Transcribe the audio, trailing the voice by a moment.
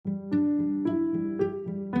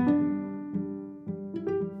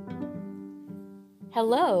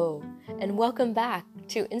Hello, and welcome back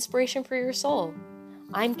to Inspiration for Your Soul.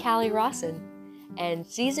 I'm Callie Rawson, and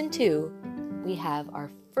Season 2, we have our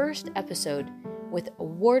first episode with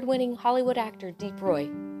award-winning Hollywood actor Deep Roy.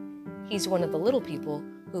 He's one of the little people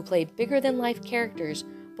who play bigger-than-life characters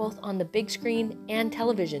both on the big screen and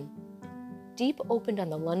television. Deep opened on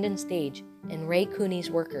the London stage in Ray Cooney's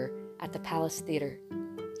Worker at the Palace Theatre.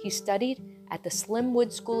 He studied at the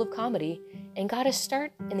Slimwood School of Comedy and got his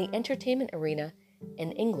start in the entertainment arena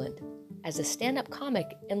in England as a stand-up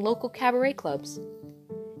comic in local cabaret clubs.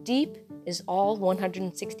 Deep is all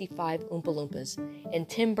 165 Oompa Loompas in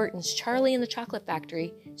Tim Burton's Charlie and the Chocolate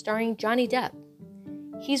Factory starring Johnny Depp.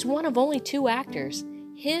 He's one of only two actors,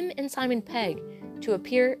 him and Simon Pegg, to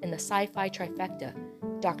appear in the sci-fi trifecta,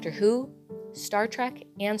 Doctor Who, Star Trek,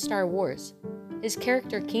 and Star Wars. His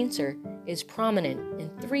character Keenser is prominent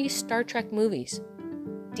in 3 Star Trek movies.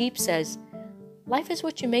 Deep says, "Life is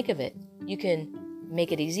what you make of it. You can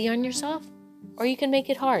make it easy on yourself, or you can make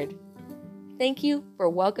it hard." Thank you for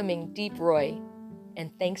welcoming Deep Roy,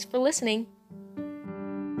 and thanks for listening.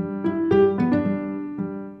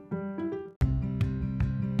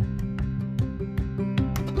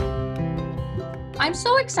 I'm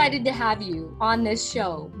so excited to have you on this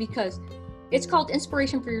show because it's called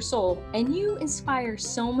Inspiration for Your Soul, and you inspire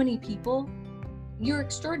so many people. You're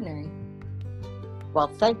extraordinary. Well,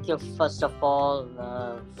 thank you, first of all,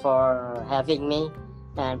 for having me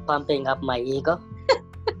and pumping up my ego.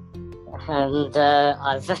 And there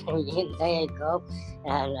you go,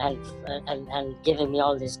 and giving me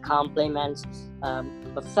all these compliments.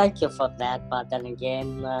 But thank you for that. But then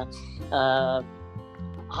again,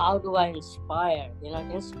 how do I inspire?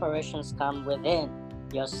 Inspirations come within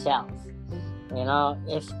yourself.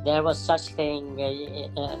 If there was such thing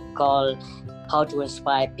called how to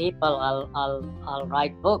inspire people, I'll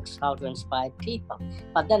write books how to inspire people.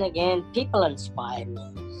 But then again, people inspire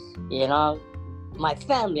me. My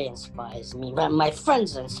family inspires me. My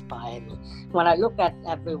friends inspire me. When I look at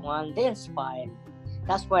everyone, they inspire me.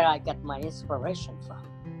 That's where I get my inspiration from.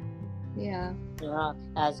 Yeah.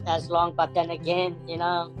 As long. But then again,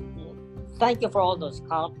 thank you for all those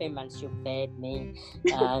compliments you paid me,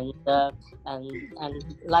 and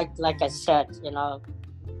like I said,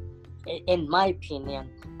 in my opinion,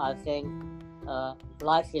 I think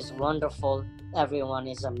life is wonderful. Everyone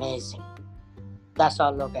is amazing. That's how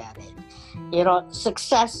I look at it.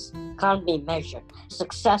 Success can't be measured.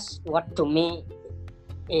 Success, what to me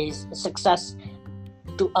is success,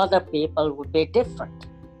 to other people would be different.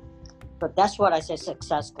 But that's what I say,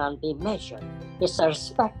 success can't be measured. It's the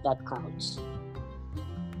respect that counts.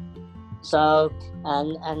 So,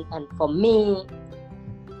 and for me,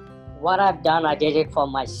 what I've done, I did it for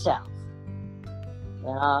myself.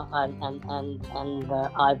 I've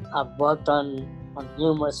worked on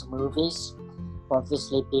numerous movies.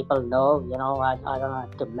 Obviously, people know, I don't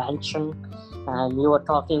have to mention. And you were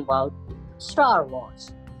talking about Star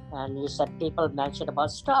Wars. And you said people mentioned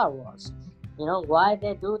about Star Wars. Why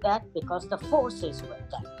they do that? Because the Force is with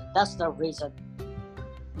them. That's the reason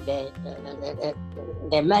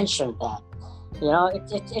they mentioned that.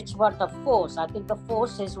 It's what the Force. I think the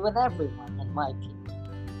Force is with everyone, in my opinion.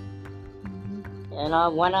 When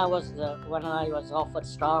I was offered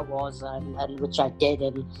Star Wars, and which I did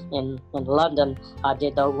in London, I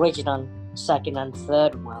did the original second and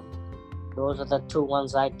third one. Those are the 2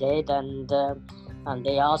 ones I did, and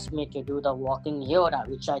they asked me to do the Walking Yoda,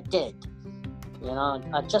 which I did.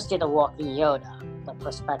 I just did a Walking Yoda, the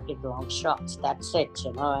perspective long shots. That's it.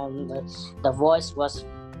 And the voice was,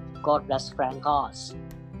 God bless Frank Oz.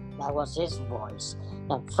 That was his voice.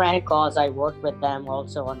 And Frank Oz, I worked with them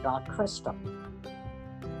also on Dark Crystal.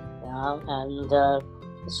 And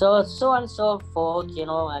so and so forth,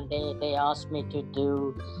 and they asked me to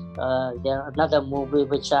do another movie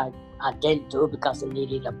which I didn't do because I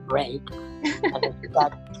needed a break.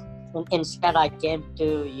 Instead, I came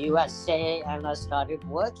to USA and I started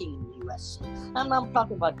working in USA. And I'm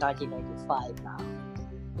talking about 1985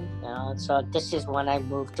 now. So this is when I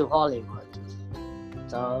moved to Hollywood.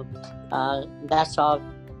 So that's how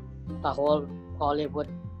the whole Hollywood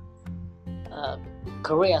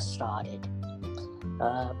career started,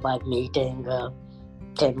 by meeting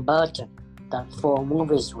Tim Burton, done 4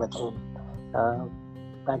 movies with him,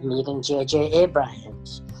 by meeting J.J.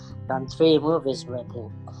 Abrams, done 3 movies with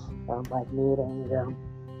him, by meeting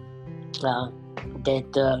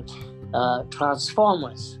did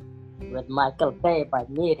Transformers with Michael Bay, by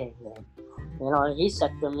meeting him. He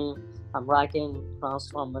said to me, "I'm writing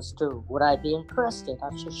Transformers 2. Would I be interested?"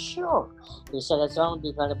 I said, "Sure." He said, "It's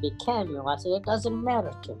only going to be cameo." I said, "It doesn't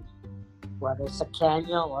matter to me, whether it's a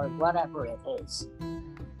cameo or whatever it is."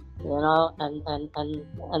 and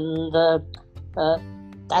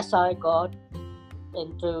that's how I got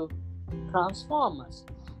into Transformers.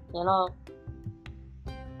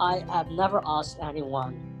 I have never asked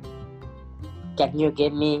anyone, can you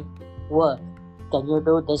give me work? Can you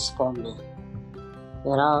do this for me?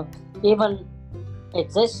 Even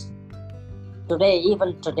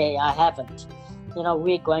even today, I haven't.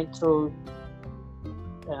 We're going through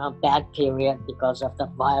bad period because of the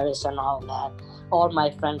virus and all that. All my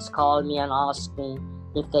friends call me and ask me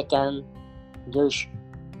if they can do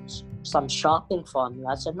some shopping for me.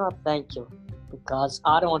 I said, no, thank you, because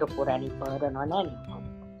I don't want to put any burden on anyone.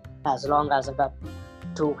 As long as I got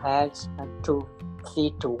 2 hands and 2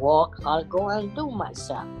 feet to walk, I'll go and do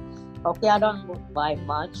myself. Okay, I don't buy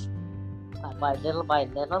much. I buy little by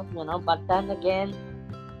little, but then again,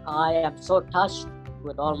 I am so touched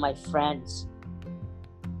with all my friends.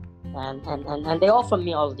 And they offer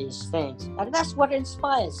me all these things. And that's what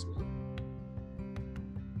inspires me.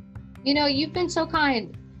 You've been so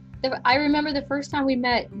kind. I remember the first time we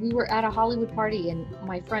met, we were at a Hollywood party, and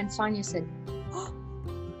my friend Sonia said, oh,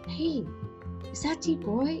 hey, is that Deep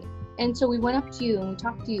Roy? And so we went up to you and we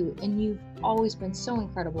talked to you, and you've always been so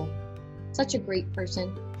incredible. Such a great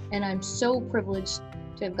person. And I'm so privileged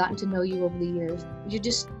to have gotten to know you over the years. You're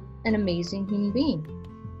just an amazing human being.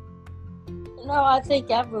 I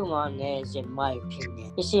think everyone is, in my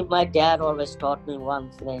opinion. You see, my dad always taught me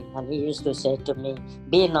one thing, and he used to say to me,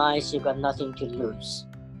 be nice, you got nothing to lose.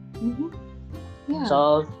 Mm-hmm. Yeah.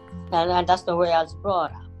 So, and that's the way I was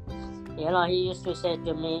brought up. He used to say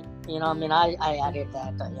to me, I added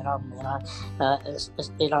that,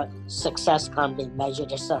 success can't be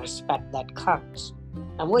measured, it's the respect that counts.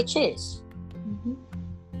 And which is, and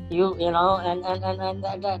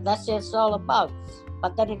that's what it's all about.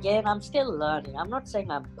 But then again, I'm still learning. I'm not saying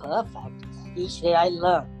I'm perfect. Each day I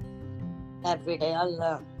learn. Every day I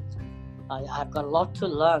learn. I've got a lot to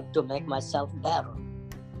learn to make myself better.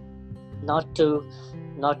 Not to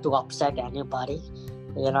upset anybody,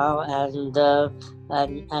 and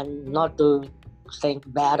not to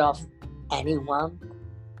think bad of anyone.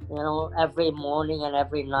 Every morning and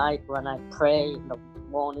every night when I pray in the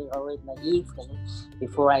morning or in the evening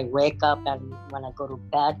before I wake up and when I go to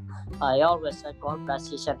bed, I always say, God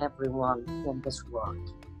bless each and everyone in this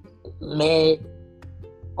world. May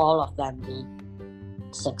all of them be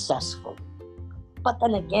successful. But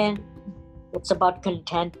then again, it's about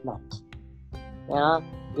contentment.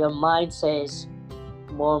 Your mind says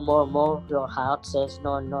more. Your heart says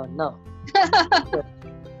no.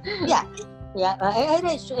 Yeah. It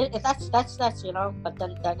is. That's But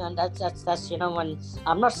then that's when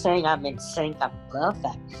I'm not saying I'm in sync. I'm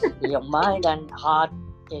perfect. Your mind and heart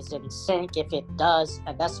is in sync if it does,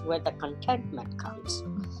 and that's where the contentment comes.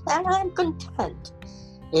 And I'm content.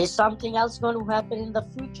 Is something else going to happen in the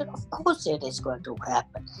future? Of course it is going to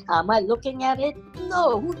happen. Am I looking at it?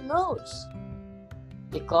 No. Who knows?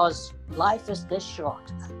 Because life is this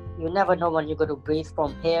short. You never know when you're going to breathe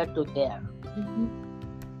from here to there. Mm-hmm.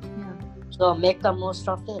 So make the most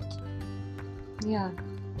of it. Yeah.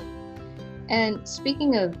 And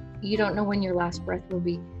speaking of, you don't know when your last breath will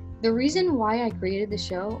be. The reason why I created the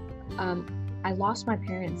show, I lost my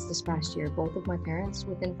parents this past year, both of my parents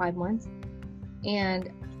within 5 months. And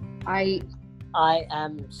I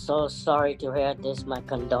am so sorry to hear this. My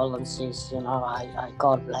condolences. I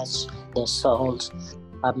God bless their souls.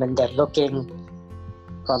 They're looking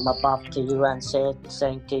from above to you and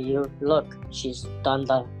saying to you, look, she's done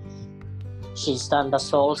the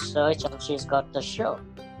soul search and she's got the show.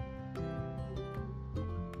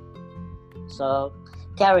 So,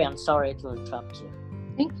 Carrie, I'm sorry to interrupt you.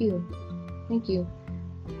 Thank you.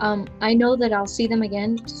 I know that I'll see them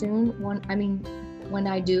again soon, when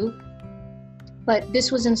I do. But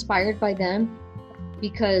this was inspired by them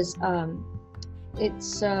because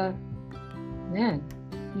it's, man,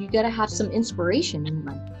 you gotta have some inspiration in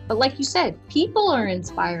life. But like you said, people are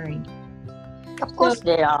inspiring. Of course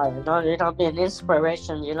they are. An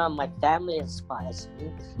inspiration. My family inspires me.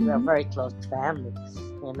 Mm-hmm. We're a very close family.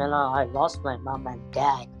 I lost my mom and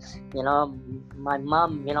dad. My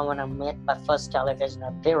mom, when I made my first television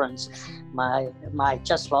appearance, I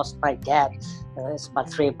just lost my dad. It's about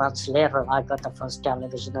 3 months later, I got the first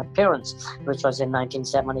television appearance, which was in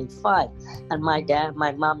 1975. And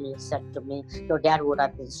my mom said to me, your dad would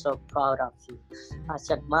have been so proud of you. I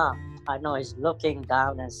said, Mom, I know he's looking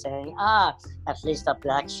down and saying, at least the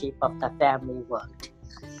black sheep of the family worked.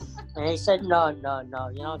 And he said, no,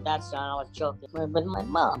 that's not, I was joking with my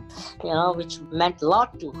mom, which meant a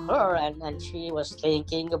lot to her. And she was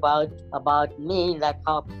thinking about me, like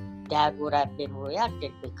how Dad would have been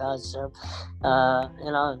reacted because,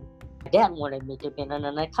 dad wanted me to be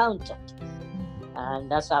an accountant.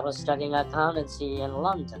 And that's why I was studying accountancy in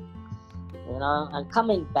London. And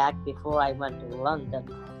coming back before I went to London,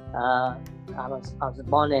 I was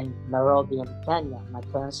born in Nairobi in Kenya. My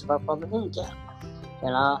parents were from India,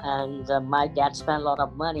 and my dad spent a lot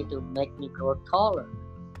of money to make me grow taller,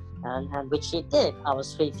 and which he did. I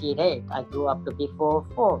was 3 feet 8. I grew up to be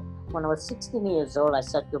 4'4". When I was 16 years old, I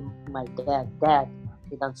said to my dad,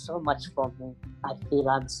 you've done so much for me. I feel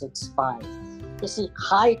I'm 6'5". You see,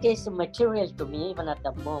 height is immaterial to me even at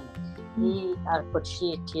the moment. He could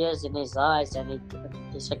see tears in his eyes, and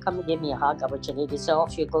he said, come and give me a hug. He said,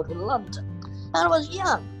 off you go to London. And I was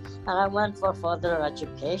young, and I went for further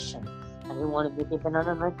education, and he wanted me to be an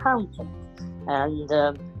accountant. And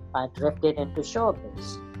I drifted into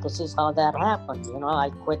showbiz. This is how that happened. I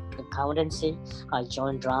quit accountancy. I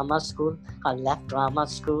joined drama school. I left drama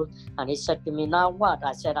school. And he said to me, now what?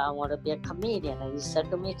 I said, I want to be a comedian. And he said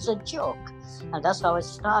to me, it's a joke. And that's how I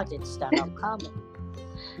started stand-up comedy.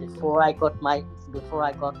 Before I got my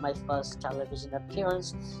first television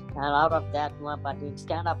appearance, and out of that, by doing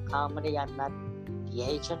stand-up comedy, I met the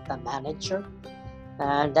agent, the manager,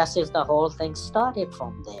 and that's just the whole thing started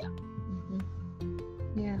from there.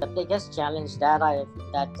 Yeah. The biggest challenge that I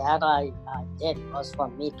did was for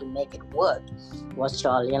me to make it work was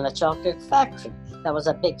Charlie and the Chocolate Factory. That was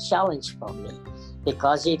a big challenge for me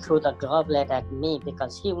because he threw the goblet at me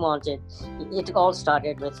because he wanted. It all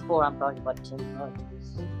started with 4. I'm talking about Tim Burton.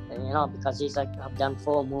 Because I've done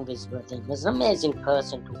 4 movies with him. He's an amazing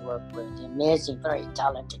person to work with. Amazing, very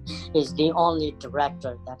talented. He's the only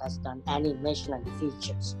director that has done animation and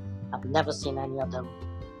features. I've never seen any other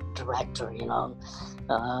director.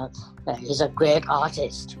 He's a great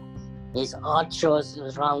artist. His art shows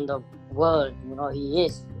around the world. He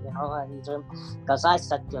is. And because I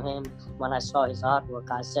said to him when I saw his artwork,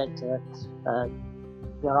 I said,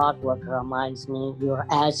 your artwork reminds me you're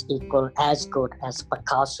as equal, as good as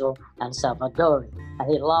Picasso and Salvador. And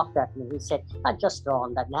he laughed at me. He said, I just draw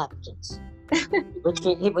on the napkins, which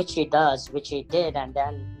he did. And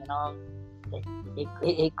then,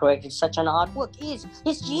 he created such an artwork. He's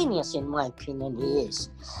genius, in my opinion. He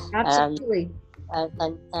is. Absolutely. And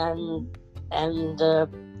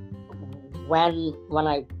when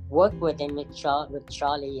I worked with him with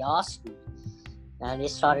Charlie, he asked me, and he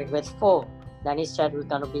started with 4. Then he said we're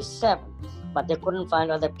going to be 7, but they couldn't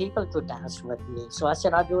find other people to dance with me. So I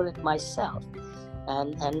said I'll do it myself,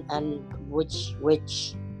 and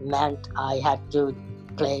which meant I had to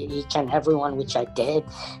play each and every one, which I did.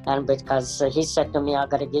 And because he said to me, I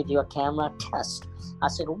got to give you a camera test. I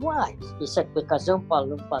said, why? He said, because Oompa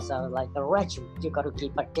Loompas are like a regiment. You got to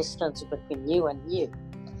keep a distance between you and you.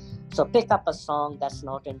 So pick up a song that's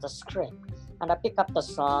not in the script. And I pick up the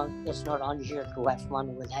song, it's not unusual to have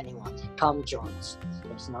fun with anyone. Tom Jones,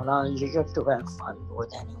 it's not unusual to have fun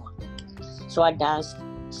with anyone. So I danced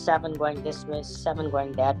 7 going this way, 7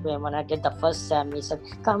 going that way. And when I did the first 7, he said,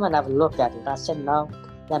 come and have a look at it. I said, no,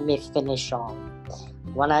 let me finish all.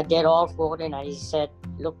 When I did all 14, he said,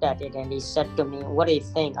 looked at it and he said to me, what do you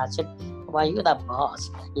think? I said, well, you're the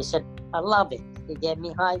boss. He said, I love it. He gave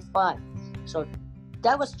me high 5. So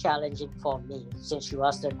that was challenging for me, since you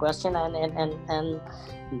asked the question, and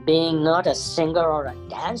being not a singer or a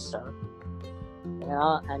dancer,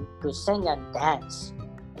 and to sing and dance,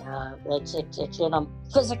 it's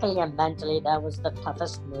physically and mentally, that was the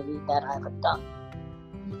toughest movie that I ever done.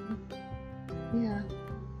 Yeah,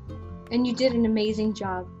 and you did an amazing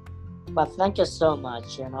job. But thank you so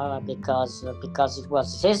much, because it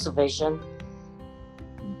was his vision,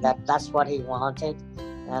 that's what he wanted.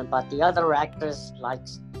 But the other actors, like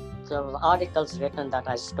the articles written that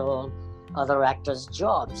I stole other actors'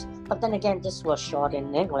 jobs. But then again, this was shot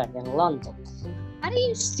in England, in London. How do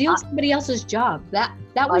you steal somebody else's job? That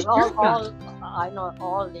was your job. I know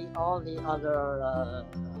all the other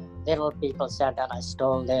little people said that I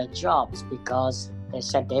stole their jobs because they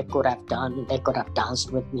said they could have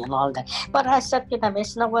danced with me and all that. But I said to them,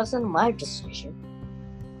 it wasn't my decision,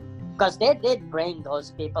 because they did bring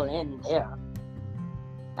those people in there.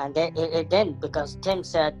 And it didn't, because Tim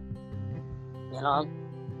said,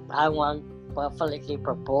 I want perfectly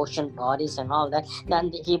proportioned bodies and all that.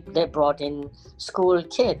 Then they brought in school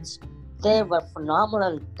kids. They were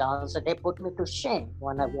phenomenal dancers. They put me to shame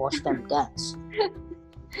when I watched them dance.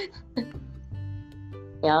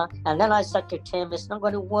 And then I said to Tim, it's not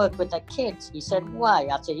going to work with the kids. He said, why?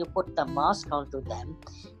 I said, you put the mask onto them,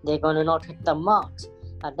 they're going to not hit the marks.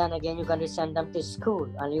 And then again, you're going to send them to school,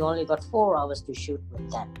 and you only got 4 hours to shoot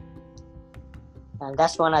with them. And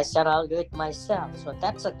that's when I said, I'll do it myself. So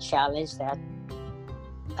that's a challenge that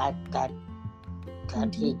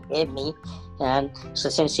that he gave me. And so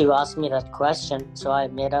since you asked me that question, so I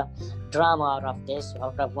made a drama out of this,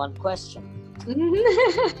 out of one question.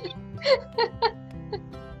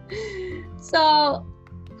 So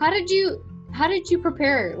how did you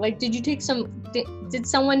prepare? Like, did you take did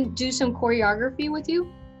someone do some choreography with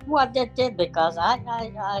you? Well, they did, because I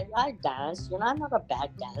dance, I'm not a bad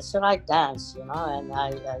dancer. I dance, and I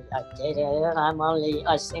did it. And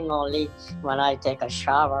I sing only when I take a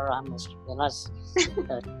shower. I'm,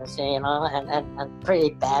 and pretty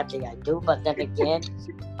badly I do. But then again,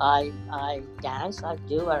 I dance. I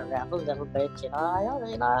do. I rap a little bit,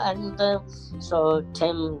 so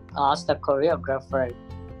Tim asked the choreographer,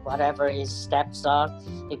 whatever his steps are,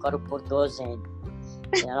 you got to put those in.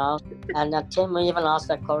 And Tim even asked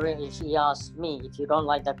the choreographer. He asked me, if you don't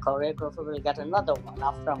like the choreographer, we'll get another one.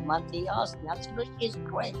 After a month, he asked me. I said, she's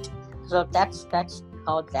great. So that's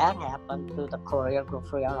how that happened to the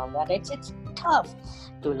choreographer and all that. It's tough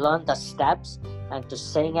to learn the steps and to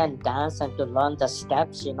sing and dance and to learn the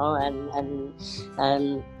steps, and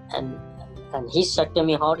he said to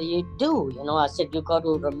me, how do you do? I said, you got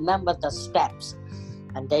to remember the steps.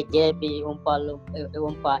 And they gave me Oompa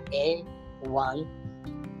A1,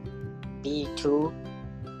 B2,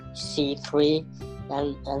 C3,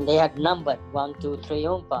 and they had numbered 1, 2, 3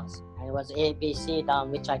 Oompas. And it was A, B, C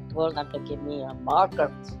down, which I told them to give me a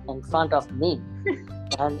marker in front of me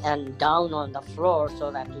and down on the floor,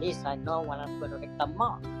 so that at least I know when I'm going to hit the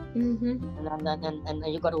mark. And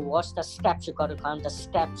you got to watch the steps. You got to count the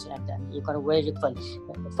steps, and then you got to where you can.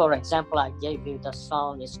 For example, I gave you the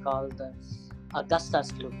song. It's called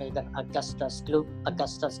Augustus Loop. You got Augustus Loop,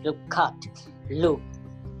 cut, loop.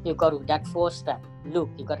 You got to that 4-step loop.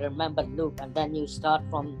 You got to remember loop, and then you start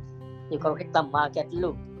from. You got to hit the mark at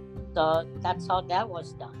loop. So that's how that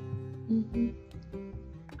was done.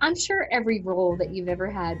 I'm sure every role that you've ever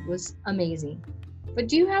had was amazing, but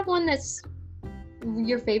do you have one that's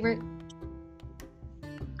your favorite?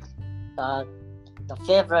 The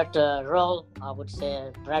favorite role, I would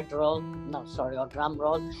say bread roll. No, sorry, or drum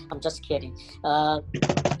roll. I'm just kidding. Well,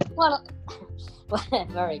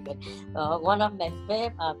 very good. One of my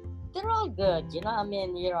favorite. They're all good. You're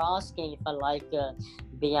asking if I like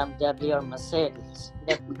BMW or Mercedes.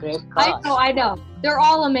 They're great cars. I know. They're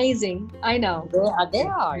all amazing. I know. They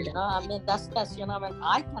are. That's. I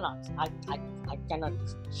cannot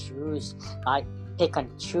choose. I pick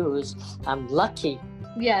and choose. I'm lucky.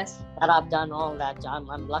 Yes. That I've done all that.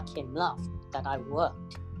 I'm lucky enough that I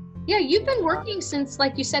worked. Yeah, you've been working since,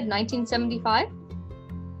 like you said, 1975?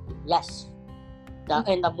 Yes.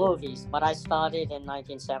 In the movies, but I started in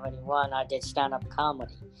 1971. I did stand-up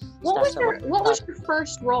comedy. What was your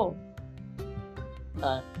first role?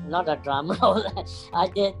 Not a drum roll. I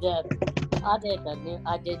did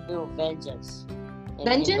New Avengers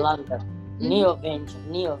in London. New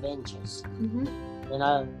Avengers.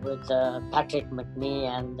 With Patrick McNee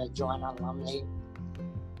and Joanna Lumley,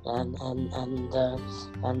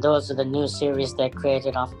 and those are the new series they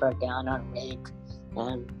created after Diana Rigg,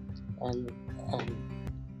 and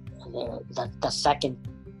the second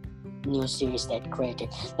new series they created.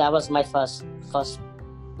 That was my first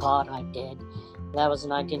part I did. That was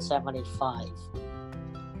 1975.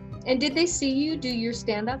 And did they see you do your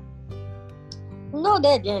stand-up? No,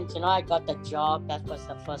 they didn't. I got the job. That was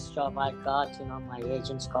the first job I got. My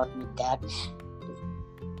agents got me that.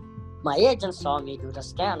 My agent saw me do the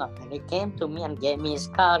stand-up, and he came to me and gave me his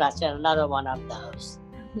card. I said, another one of those.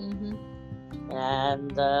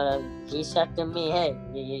 And he said to me, hey,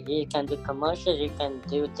 you can do commercials, you can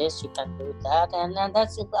do this, you can do that. And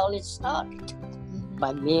that's how it started.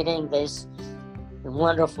 By meeting this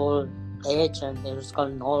wonderful agent. It was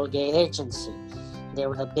called Noel Gay Agency. They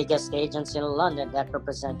were the biggest agents in London that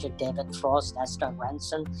represented David Frost, Esther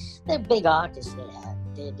Ranson. They're big artists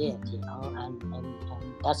they did, and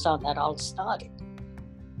that's how that all started.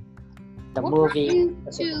 What brought you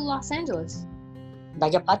to Los Angeles?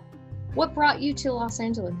 What brought you to Los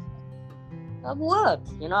Angeles? Work.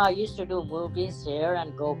 I used to do movies here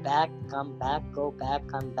and go back, come back, go back,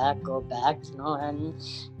 come back, go back, and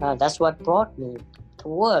that's what brought me to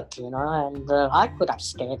work, and I could have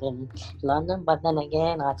stayed in London, but then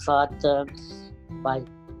again, I thought by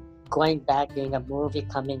going back, doing a movie,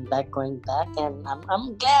 coming back, going back, and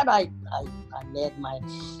I'm glad I made my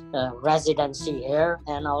residency here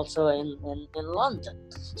and also in London.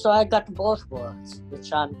 So I got both worlds,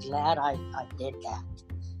 which I'm glad I did that.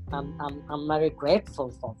 I'm very grateful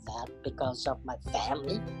for that because of my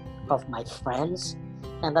family, of my friends,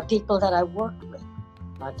 and the people that I worked with.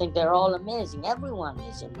 I think they're all amazing. Everyone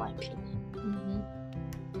is, in my opinion.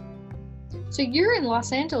 So you're in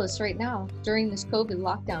Los Angeles right now during this COVID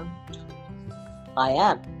lockdown. I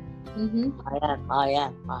am. Mm-hmm. I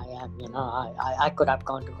am. You know, I could have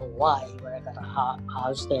gone to Hawaii where I got a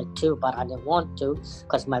house there too, but I didn't want to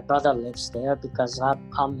because my brother lives there because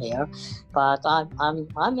I'm here. But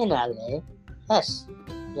I'm in LA. Yes,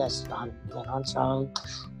 you know, so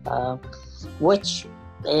which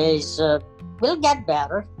is will get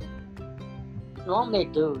better. Normally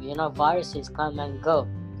do, you know, viruses come and go.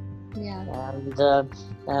 Yeah.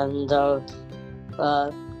 And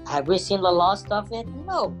have we seen the last of it?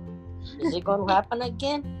 No. Is it going to happen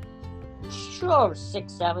again? Sure,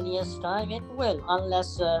 6-7 years time it will,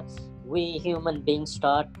 unless we human beings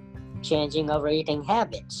start changing our eating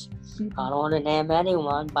habits. Mm-hmm. I don't want to name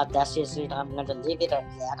anyone, but that's just it. I'm going to leave it at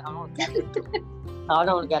that. I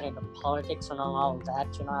don't get into politics and all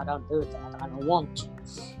that. You know, I don't do that. I don't want to.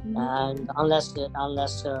 Mm-hmm. And unless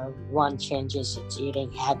one changes its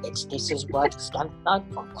eating habits, this is what it's done.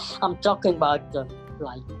 I'm talking about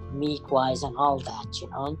like meat-wise and all that. You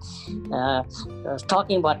know,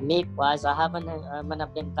 talking about meat-wise, I haven't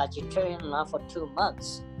been vegetarian now for 2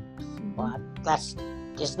 months. But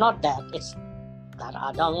it's not that. It's that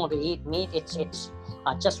I don't want to eat meat. It's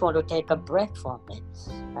I just want to take a break from it.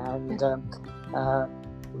 And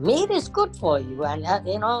meat is good for you, and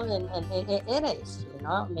you know, and it is. You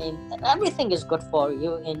know, I mean, everything is good for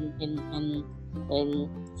you in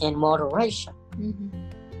moderation. Mm-hmm.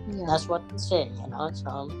 Yeah. That's what they say. You know,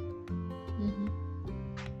 so. Mm-hmm.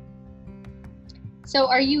 So,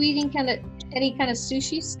 are you eating any kind of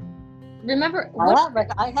sushi? Remember?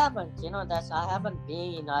 I haven't. You know, I haven't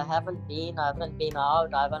been out.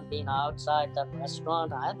 I haven't been outside the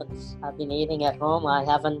restaurant. I've been eating at home. I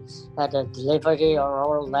haven't had a delivery or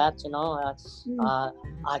all that. You know,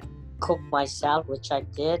 I cooked myself, which I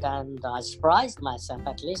did, and I surprised myself.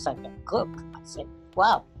 At least I can cook. I said,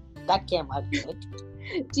 "Wow, that came out good."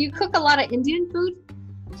 Do you cook a lot of Indian food?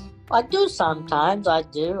 I do sometimes. I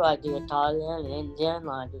do Italian, Indian.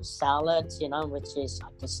 I do salads, you know, which is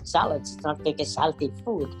just salads. It's not like it's healthy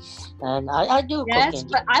food, and I do yes,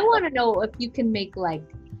 cook. But I want to know if you can make like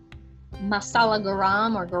masala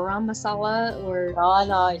garam or garam masala or.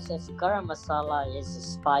 No, it's garam masala is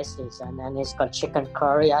spices, and then it's got chicken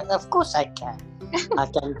curry. Of course, I can. I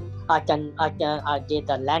did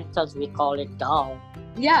the lentils. We call it dal.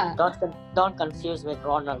 Yeah. Don't confuse with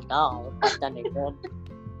Ronald Dahl. But then again.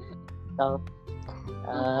 So,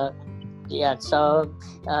 yeah. So,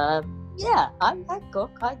 yeah, I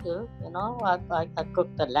cook. I do. You know, I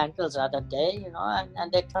cooked the lentils the other day. You know,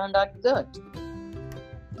 and they turned out good.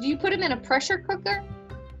 Do you put them in a pressure cooker?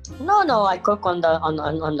 No. I cook on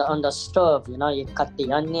the stove. You know, you cut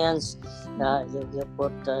the onions. You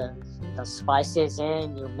put the spices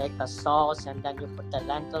in. You make the sauce, and then you put the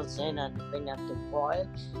lentils in and bring them to boil.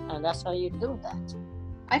 And that's how you do that.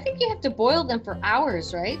 I think you have to boil them for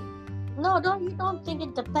hours, right? No, you don't think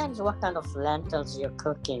it depends what kind of lentils you're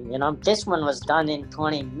cooking. You know, this one was done in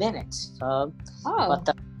 20 minutes. So, but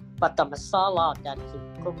the masala that you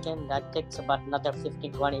cook in, that takes about another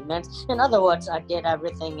 15-20 minutes. In other words, I did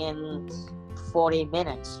everything in 40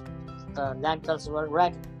 minutes. The lentils were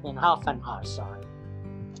ready in half an hour, sorry.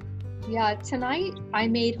 Yeah, tonight I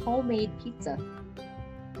made homemade pizza.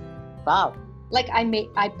 Wow. Like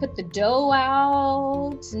I put the dough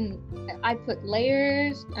out and I put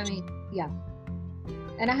layers. I mean, yeah.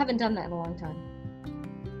 And I haven't done that in a long time.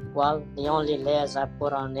 Well, the only layers I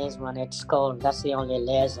put on is when it's cold. That's the only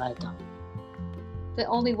layers I've done. The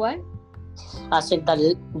only what? I said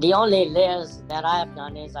the only layers that I have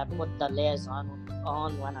done is I put the layers on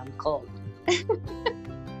when I'm cold.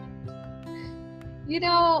 You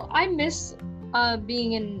know, I miss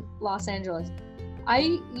being in Los Angeles.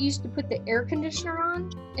 I used to put the air conditioner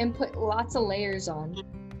on and put lots of layers on.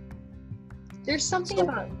 There's something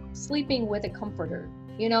about sleeping with a comforter,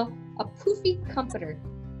 you know, a poofy comforter.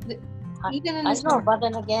 Even in this but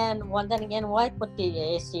then again, why put the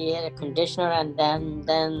AC air conditioner and then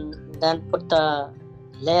put the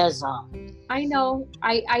layers on? I know.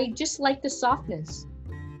 I just like the softness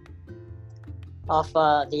of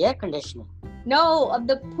the air conditioning. No, of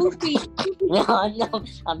the poofy. No,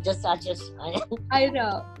 I'm just. I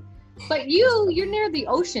know, but you're near the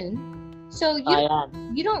ocean, so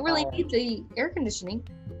you don't really need the air conditioning.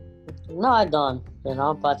 No, I don't. You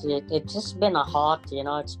know, but it's just been hot. You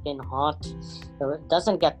know, it's been hot. It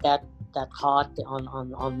doesn't get that hot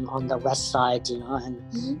on the west side. You know, and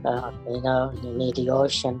you know, near the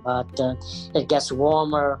ocean, but it gets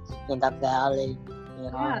warmer in the valley.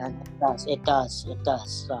 You know, and it does.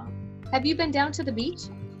 So. Have you been down to the beach?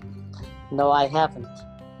 No, I haven't.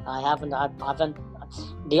 I haven't.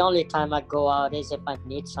 The only time I go out is if I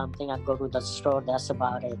need something. I go to the store. That's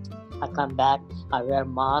about it. I come back. I wear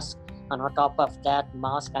mask. and on top of that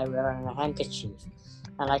mask, I wear a handkerchief,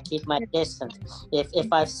 and I keep my distance.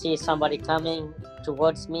 If I see somebody coming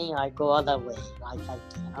towards me, I go other way. Like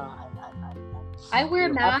I wear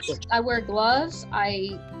you have masks. I wear gloves.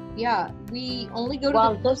 We only go to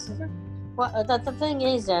Well, the this, well, the thing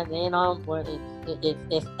is that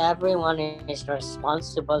if everyone is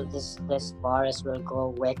responsible, this virus will go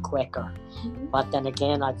way quicker. Mhm. But then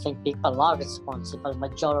again, I think people are responsible.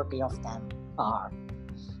 Majority of them are.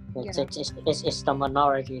 It's the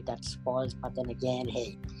minority that spoils. But then again,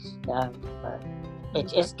 hey,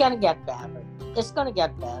 it's gonna get better. It's gonna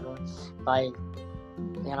get better by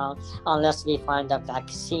unless we find a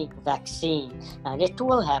vaccine, and it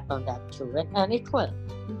will happen that too, and it will.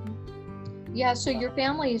 Mhm. Yeah, so your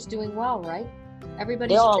family is doing well, right?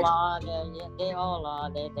 Everybody's They all are. They all are.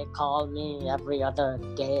 They call me every other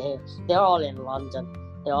day. They're all in London.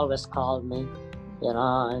 They always call me,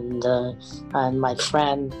 and my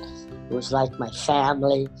friend, who's like my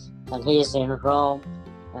family, and he's in Rome,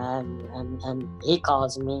 and he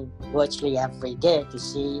calls me virtually every day to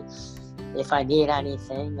see if I need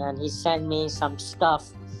anything, and he sent me some stuff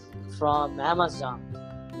from Amazon,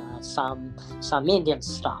 some Indian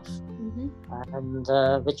stuff, Mhm. and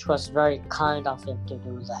which was very kind of him to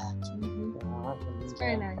do that. Mhm. It's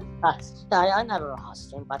very nice. I never asked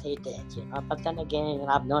him, but he did, But then again,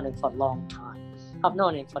 I've known him for a long time. I've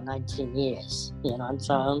known him for 19 years, and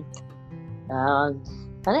so, and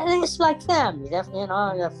it's like family.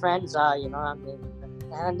 Your friends are,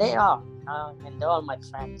 and they are. And they're all my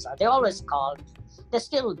friends. They always call me. They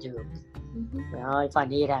still do. Mhm. If I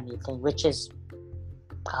need anything, which is,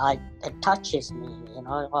 it touches me.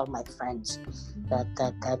 All my friends. That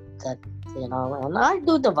and I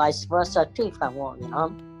do the vice versa too if I want.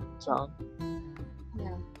 So.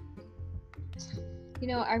 Yeah.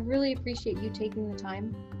 I really appreciate you taking the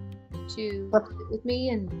time to sit with me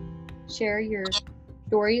and share your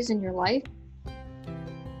stories in your life.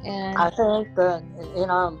 And I think,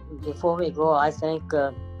 before we go, I think,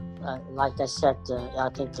 like I said, I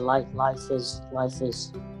think life is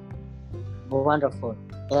wonderful.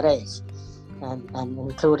 It is, and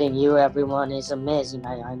including you, everyone is amazing.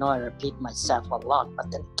 I know I repeat myself a lot, but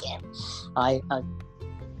then again, I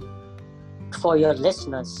for your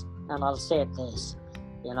listeners, and I'll say this,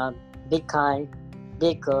 be kind,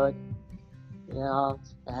 be good,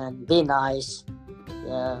 and be nice.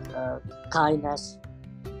 Kindness.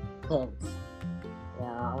 Things,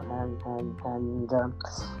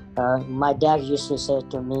 and my dad used to say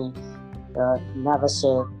to me, never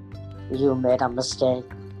say you made a mistake.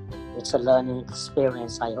 It's a learning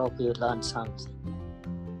experience. I hope you learned something.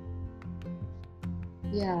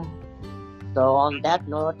 yeah. So on that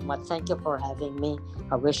note, thank you for having me.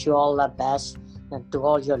 I wish you all the best, and to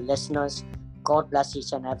all your listeners, God bless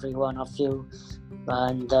each and every one of you,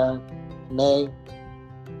 and may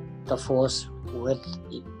the force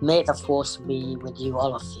be with you,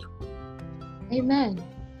 all of you. Amen.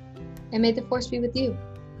 And may the force be with you.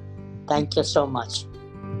 Thank you so much.